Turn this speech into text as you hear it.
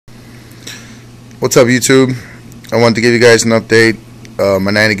What's up, YouTube? I wanted to give you guys an update. My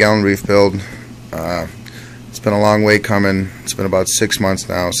 90-gallon reef build. It's been a long way coming. It's been about 6 months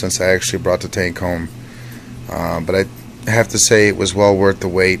now since I actually brought the tank home. But I have to say it was well worth the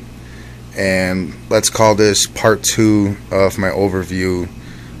wait. And let's call this part 2 of my overview.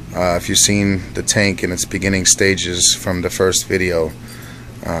 If you've seen the tank in its beginning stages from the first video,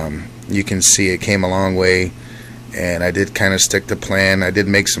 you can see it came a long way. And I did kind of stick to plan. I did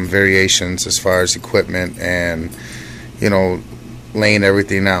make some variations as far as equipment and, you know, laying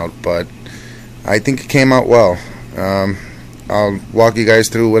everything out, but I think it came out well. I'll walk you guys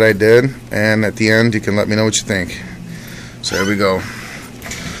through what I did, and at the end you can let me know what you think. So here we go.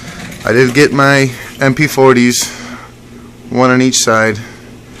 I did get my MP40s, one on each side.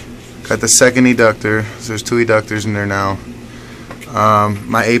 Got the second eductor, so there's 2 eductors in there now.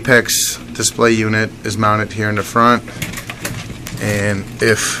 My Apex display unit is mounted here in the front, and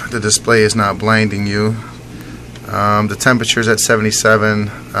if the display is not blinding you, the temperature is at 77,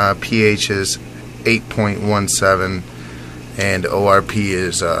 pH is 8.17, and ORP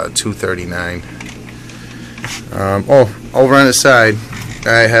is 239. Over on the side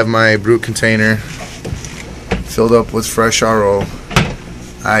I have my brute container filled up with fresh RO.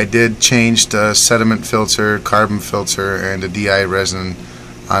 I did change the sediment filter, carbon filter, and the DI resin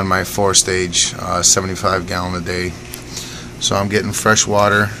on my 4-stage 75-gallon a day. So I'm getting fresh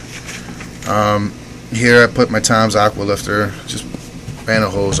water. Here I put my Tom's aqua lifter, just ran a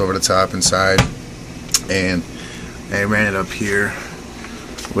hose over the top inside, and I ran it up here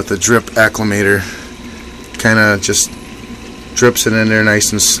with the drip acclimator. Kind of just drips it in there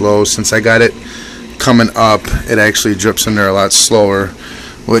nice and slow. Since I got it coming up, it actually drips in there a lot slower,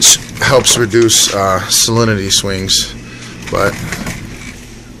 which helps reduce salinity swings. But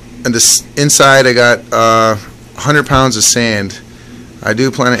and this inside I got 100 pounds of sand. I do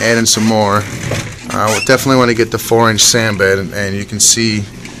plan on adding some more. I definitely want to get the 4-inch sand bed, and you can see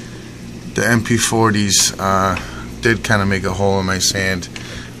the MP40s did kind of make a hole in my sand.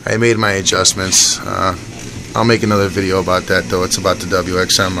 I made my adjustments. I'll make another video about that, though. It's about the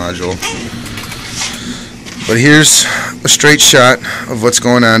WXM module. But here's a straight shot of what's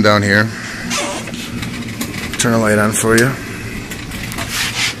going on down here. Turn the light on for you.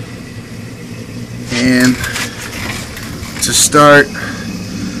 And to start,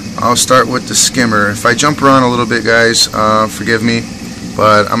 I'll start with the skimmer. If I jump around a little bit, guys, forgive me,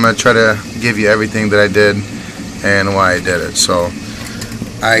 but I'm going to try to give you everything that I did and why I did it. So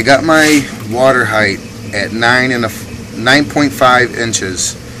I got my water height at 9.5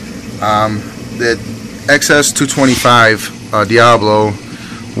 inches. The XS225 Diablo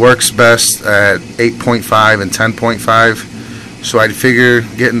works best at 8.5 and 10.5, so I'd figure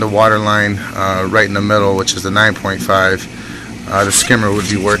getting the water line right in the middle, which is the 9.5, the skimmer would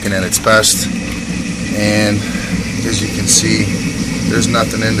be working at its best. And as you can see, there's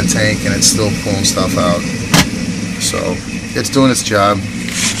nothing in the tank and it's still pulling stuff out, so it's doing its job.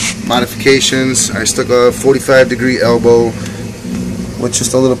 Modifications: I stuck a 45-degree elbow with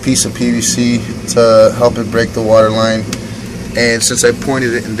just a little piece of PVC to help it break the water line, and since I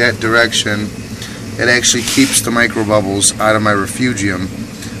pointed it in that direction, it actually keeps the micro bubbles out of my refugium,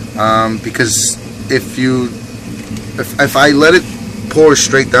 because if I let it pour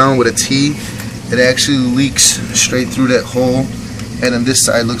straight down with a T, it actually leaks straight through that hole, and on this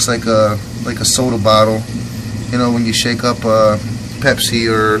side looks like a soda bottle. You know, when you shake up Pepsi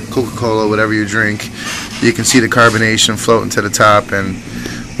or Coca-Cola, whatever you drink, you can see the carbonation floating to the top, and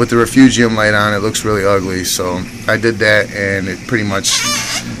with the refugium light on, it looks really ugly. So I did that, and it pretty much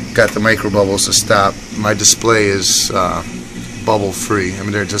got the micro bubbles to stop. My display is bubble free. I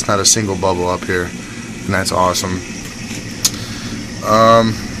mean, there's just not a single bubble up here, and that's awesome.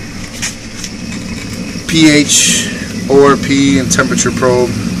 pH, ORP, and temperature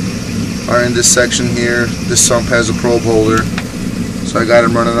probe are in this section here. This sump has a probe holder, so I got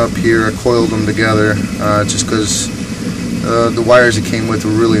them running up here. I coiled them together just because the wires it came with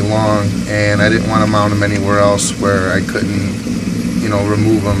were really long, and I didn't want to mount them anywhere else where I couldn't, you know,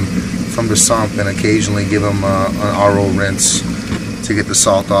 remove them from the sump and occasionally give them an RO rinse to get the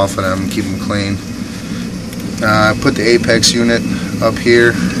salt off of them and keep them clean. I put the Apex unit up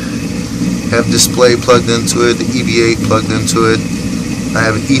here. Have display plugged into it, the EVA plugged into it. I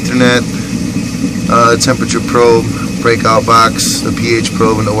have an Ethernet, temperature probe, breakout box, the pH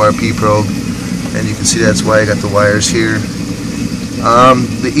probe, and the ORP probe, and you can see that's why I got the wires here.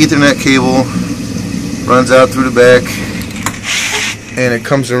 The Ethernet cable runs out through the back, and it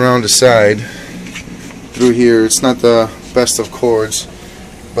comes around the side through here. It's not the best of cords,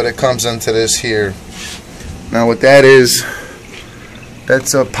 but it comes into this here. Now what that is,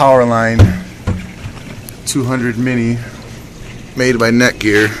 that's a power line Pt.2 mini made by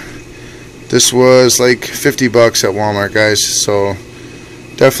Netgear. This was like 50 bucks at Walmart, guys, so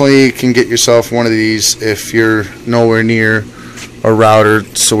definitely can get yourself one of these if you're nowhere near a router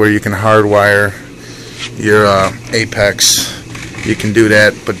so where you can hardwire your Apex. You can do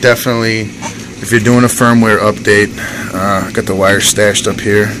that, but definitely if you're doing a firmware update, I got the wire stashed up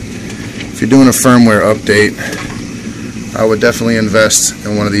here. If you're doing a firmware update, I would definitely invest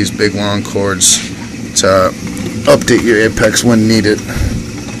in one of these big long cords to update your Apex when needed.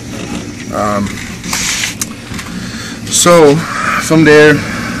 So from there,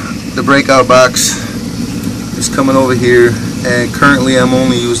 the breakout box is coming over here, and currently I'm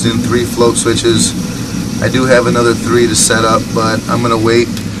only using 3 float switches. I do have another 3 to set up, but I'm gonna wait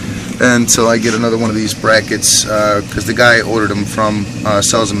until I get another one of these brackets because the guy I ordered them from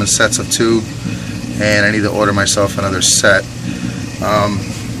sells them in sets of 2, and I need to order myself another set.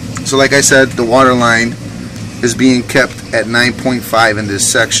 So like I said, the water line is being kept at 9.5 in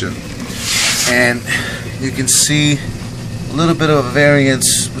this section, and you can see a little bit of a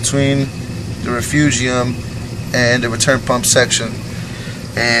variance between the refugium and the return pump section,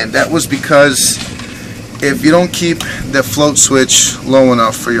 and that was because if you don't keep the float switch low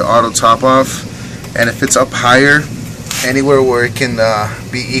enough for your auto top off, and if it's up higher anywhere where it can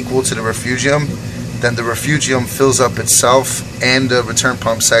be equal to the refugium, then the refugium fills up itself and the return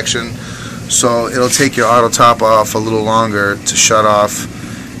pump section, so it'll take your auto top off a little longer to shut off,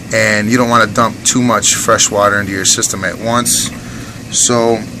 and you don't want to dump too much fresh water into your system at once.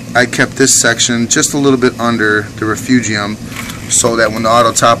 So I kept this section just a little bit under the refugium so that when the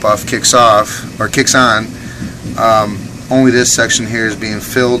auto top off kicks on, only this section here is being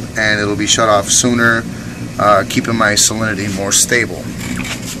filled and it'll be shut off sooner, keeping my salinity more stable.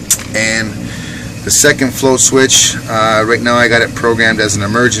 And the second float switch, right now I got it programmed as an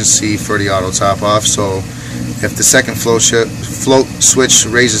emergency for the auto top off, so if the second float switch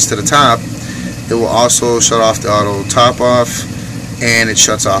raises to the top, it will also shut off the auto top off, and it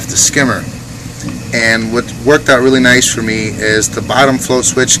shuts off the skimmer. And what worked out really nice for me is the bottom float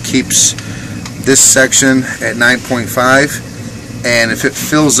switch keeps this section at 9.5, and if it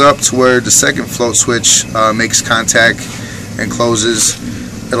fills up to where the second float switch makes contact and closes,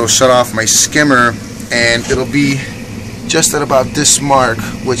 it'll shut off my skimmer, and it'll be just at about this mark,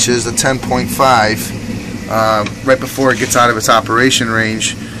 which is the 10.5. Right before it gets out of its operation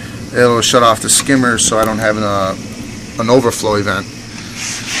range, it'll shut off the skimmer so I don't have an overflow event.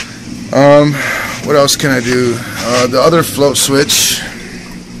 What else can I do? The other float switch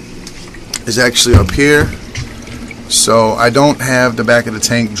is actually up here, so I don't have the back of the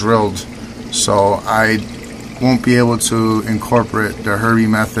tank drilled, so I won't be able to incorporate the Herbie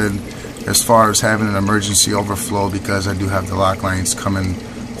method as far as having an emergency overflow, because I do have the lock lines coming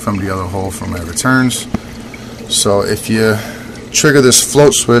from the other hole for my returns. So if you trigger this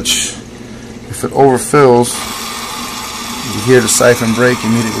float switch, if it overfills, you hear the siphon brake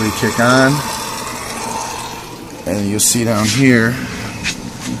immediately kick on, and you'll see down here.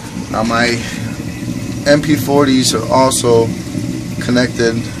 Now my MP40s are also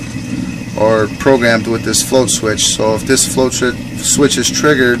connected or programmed with this float switch, so if this float switch is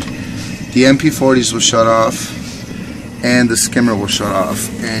triggered, the MP40s will shut off and the skimmer will shut off,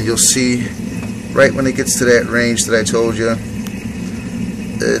 and you'll see right when it gets to that range that I told you,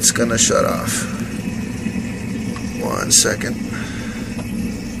 it's gonna shut off. 1 second.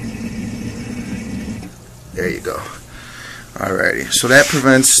 There you go. Alrighty, so that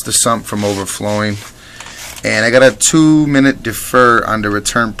prevents the sump from overflowing, and I got a 2-minute defer on the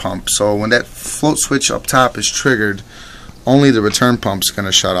return pump, so when that float switch up top is triggered, only the return pump's going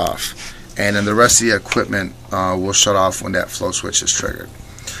to shut off, and then the rest of the equipment will shut off when that float switch is triggered.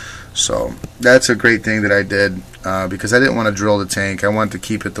 So that's a great thing that I did, because I didn't want to drill the tank. I wanted to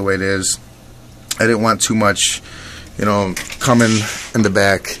keep it the way it is. I didn't want too much, coming in the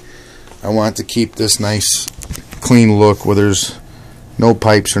back. I want to keep this nice clean look where there's no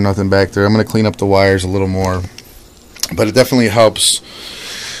pipes or nothing back there. I'm going to clean up the wires a little more, but it definitely helps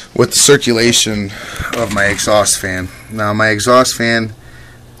with the circulation of my exhaust fan. Now my exhaust fan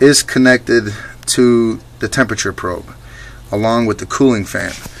is connected to the temperature probe along with the cooling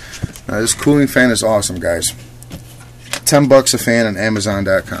fan. Now this cooling fan is awesome, guys. 10 bucks a fan on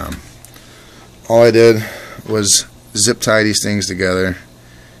Amazon.com. All I did was zip tie these things together,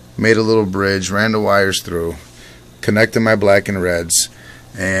 made a little bridge, ran the wires through, connected my black and reds,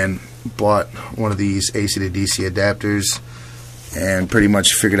 and bought one of these AC to DC adapters, and pretty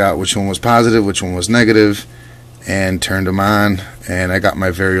much figured out which one was positive, which one was negative, and turned them on, and I got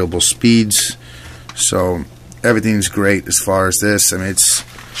my variable speeds, so everything's great as far as this. I mean, it's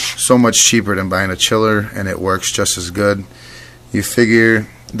so much cheaper than buying a chiller, and it works just as good. You figure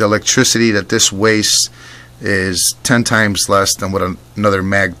the electricity that this wastes is 10 times less than what another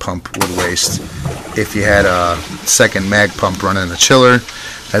mag pump would waste if you had a second mag pump running the chiller,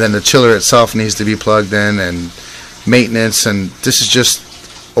 and then the chiller itself needs to be plugged in and maintenance, and this is just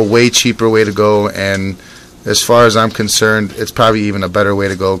a way cheaper way to go, and as far as I'm concerned, it's probably even a better way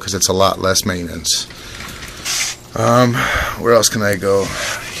to go because it's a lot less maintenance. Where else can I go?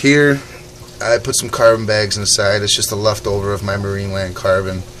 Here I put some carbon bags inside. It's just a leftover of my Marineland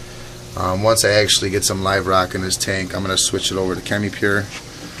carbon. Once I actually get some live rock in this tank, I'm going to switch it over to ChemiPure.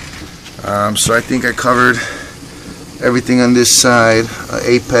 So I think I covered everything on this side.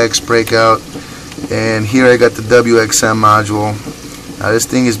 Apex, breakout, and here I got the WXM module. Now this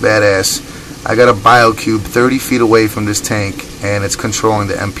thing is badass. I got a BioCube 30 feet away from this tank, and it's controlling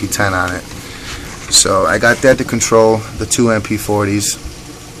the MP10 on it. So I got that to control the two MP40s.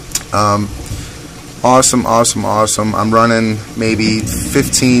 Awesome, awesome, awesome. I'm running maybe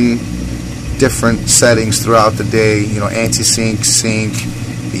 15 different settings throughout the day. You know, anti-sync, sync,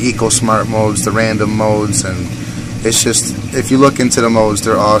 the eco smart modes, the random modes, and it's just, if you look into the modes,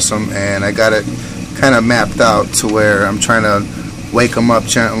 they're awesome. And I got it kind of mapped out to where I'm trying to wake them up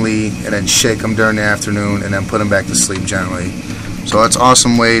gently and then shake them during the afternoon and then put them back to sleep gently. So that's an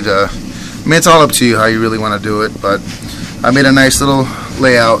awesome way to, I mean, it's all up to you how you really want to do it, but I made a nice little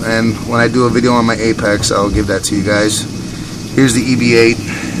layout, and when I do a video on my Apex, I'll give that to you guys. Here's the EB8.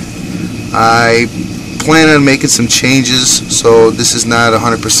 I plan on making some changes, so this is not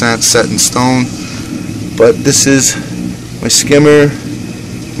 100% set in stone, but this is my skimmer,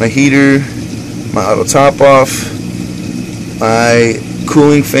 my heater, my auto top off, my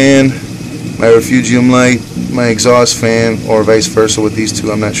cooling fan, my refugium light, my exhaust fan, or vice versa with these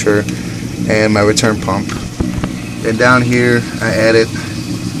two, I'm not sure, and my return pump. And down here I added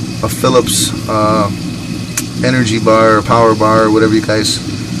a Philips energy bar or power bar, or whatever you guys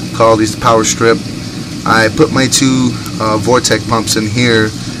call these, power strip. I put my two Vortec pumps in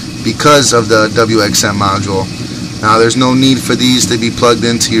here because of the WXM module. Now there's no need for these to be plugged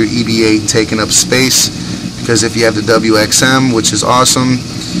into your EB8 taking up space, because if you have the WXM, which is awesome,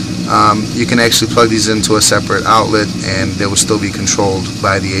 you can actually plug these into a separate outlet and they will still be controlled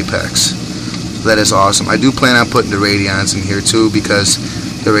by the Apex. So that is awesome. I do plan on putting the Radions in here too, because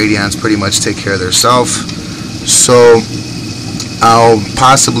the Radions pretty much take care of themselves. So I'll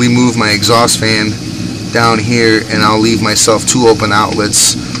possibly move my exhaust fan down here, and I'll leave myself two open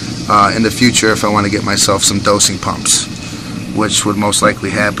outlets in the future if I want to get myself some dosing pumps, which would most likely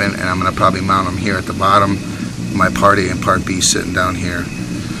happen, and I'm going to probably mount them here at the bottom. My part A and part B sitting down here.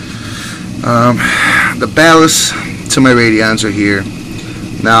 The ballast to my Radions are here.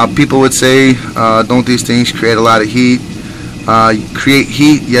 Now people would say, don't these things create a lot of heat? Create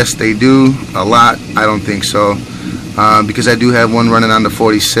heat? Yes, they do. A lot? I don't think so, because I do have one running on the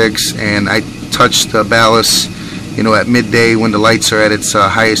 46, and I touch the ballast, you know, at midday when the lights are at its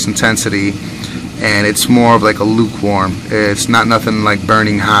highest intensity, and it's more of like a lukewarm. It's not nothing like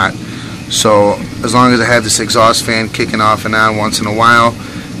burning hot. So as long as I have this exhaust fan kicking off and on once in a while,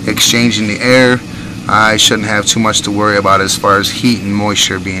 exchanging the air, I shouldn't have too much to worry about as far as heat and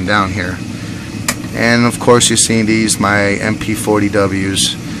moisture being down here. And of course you're seeing these, my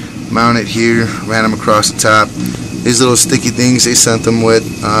MP40Ws, mounted here, ran them across the top. These little sticky things they sent them with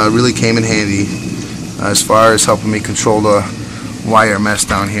really came in handy as far as helping me control the wire mess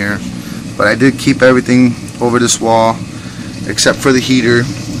down here. But I did keep everything over this wall except for the heater.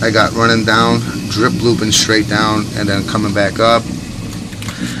 I got running down, drip looping straight down, and then coming back up.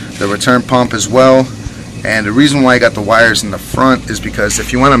 The return pump as well. And the reason why I got the wires in the front is because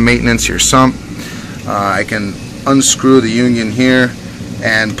if you want to maintenance your sump, I can unscrew the union here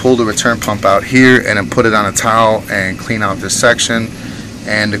and pull the return pump out here and then put it on a towel and clean out this section.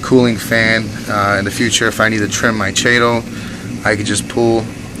 And the cooling fan, in the future if I need to trim my Pt.2, I could just pull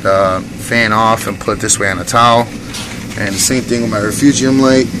the fan off and put it this way on a towel. And the same thing with my refugium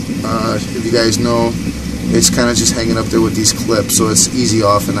light. If you guys know, it's kind of just hanging up there with these clips, so it's easy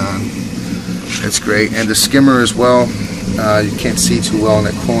off and on. It's great. And the skimmer as well, you can't see too well in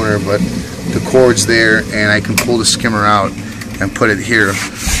that corner, but the cord's there, and I can pull the skimmer out and put it here,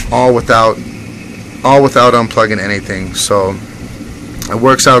 all without unplugging anything. So it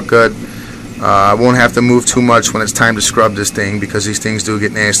works out good. I won't have to move too much when it's time to scrub this thing, because these things do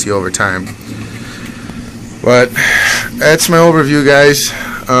get nasty over time. But that's my overview, guys.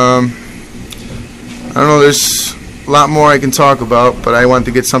 I don't know, there's a lot more I can talk about, but I want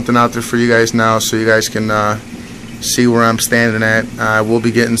to get something out there for you guys now so you guys can see where I'm standing at. We'll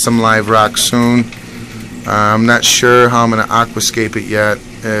be getting some live rock soon. I'm not sure how I'm going to aquascape it yet.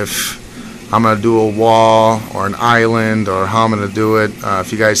 if I'm going to do a wall or an island, or how I'm going to do it.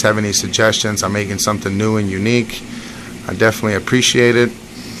 If you guys have any suggestions, I'm making something new and unique. I definitely appreciate it.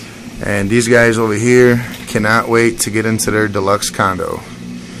 And these guys over here cannot wait to get into their deluxe condo.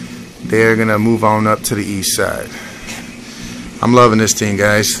 They're going to move on up to the east side. I'm loving this thing,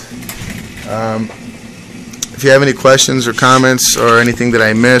 guys. If you have any questions or comments or anything that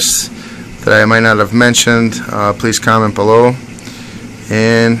I missed that I might not have mentioned, please comment below.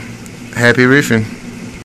 And happy reefing.